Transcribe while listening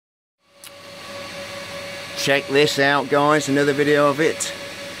Check this out, guys, another video of it.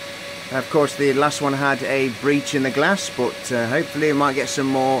 Of course, the last one had a breach in the glass, but hopefully we might get some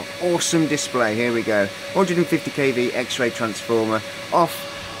more awesome display. Here we go. 150 kV X-ray transformer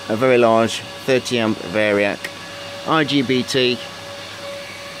off a very large 30 amp Variac. IGBT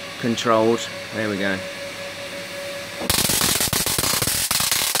controlled. There we go.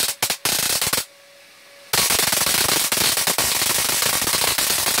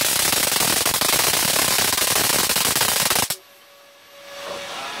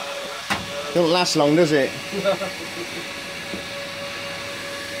 Don't last long, does it?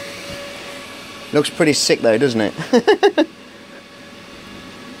 Looks pretty sick though, doesn't it?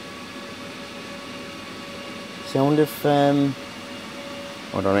 So I wonder if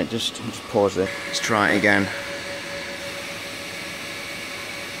hold on, just pause there. Let's try it again.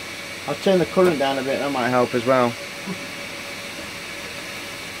 I'll turn the current down a bit, that might help as well.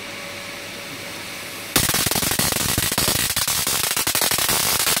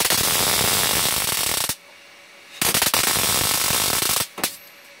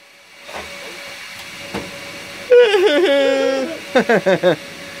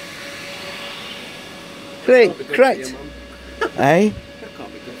 Correct. Eh? That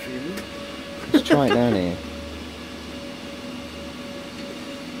can't be good for you. Let's try it down here.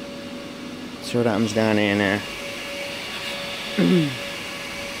 See what happens down here now.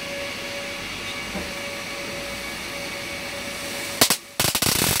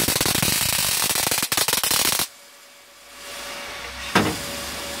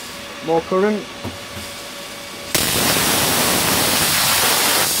 More current.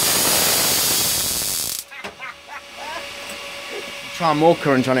 Try more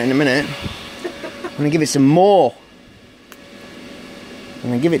current on it in a minute. I'm gonna give it some more.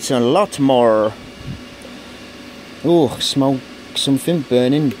 I'm gonna give it some a lot more. Oh, smell something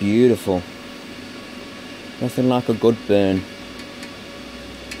burning beautiful. Nothing like a good burn.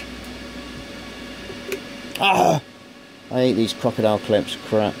 Ah! I hate these crocodile clips,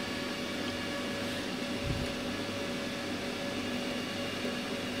 crap.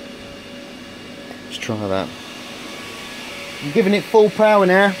 Let's try that. I'm giving it full power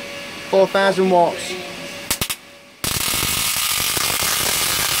now, 4,000 watts.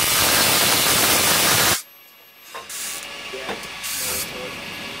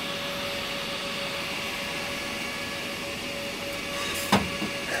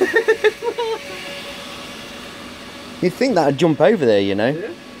 You'd think that'd jump over there, you know,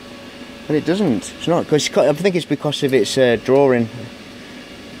 yeah. But it doesn't. It's not, because I think it's because of its drawing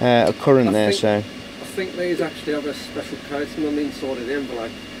a current there. So. I think these actually have a special coating on the inside of the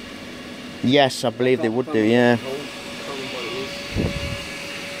envelope. Yes, I believe they would do, yeah.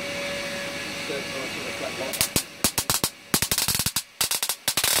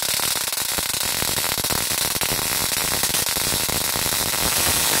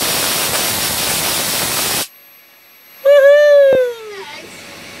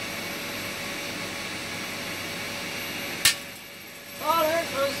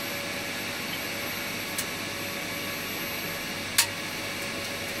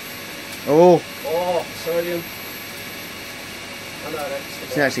 Oh! Oh, sodium. I know that.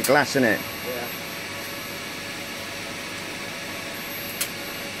 It's actually glass, isn't it? Yeah.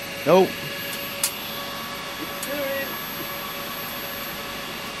 Oh!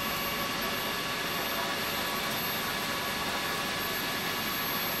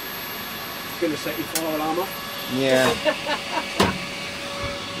 It's going to set your fire alarm off. Yeah.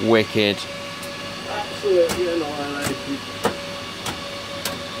 Wicked. Absolutely annihilated.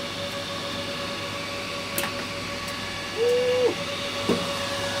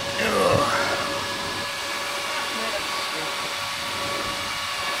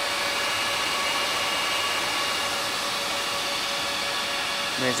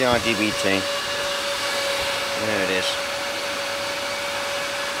 There's the IGBT. There it is.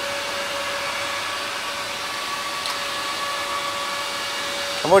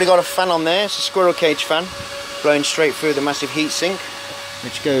 I've already got a fan on there. It's a squirrel cage fan, blowing straight through the massive heatsink,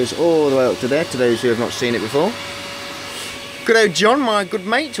 which goes all the way up to there, to those who have not seen it before. Good old John, my good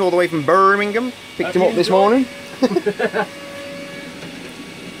mate, all the way from Birmingham. Picked him up this morning.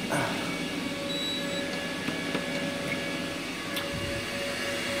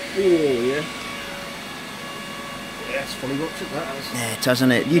 Oh yeah. Yeah, it's fully rocked that has. Yeah, it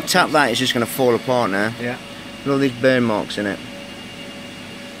hasn't it? You tap that, it's just going to fall apart now. Yeah. Look at all these burn marks in it.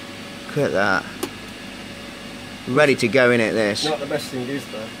 Look at that. Ready to go in it, this. Not the best thing is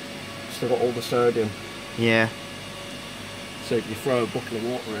though, still got all the sodium. Yeah. So if you throw a bucket of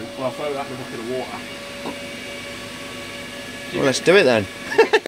water in, well, I'll throw that in a bucket of water. Well, let's do it then.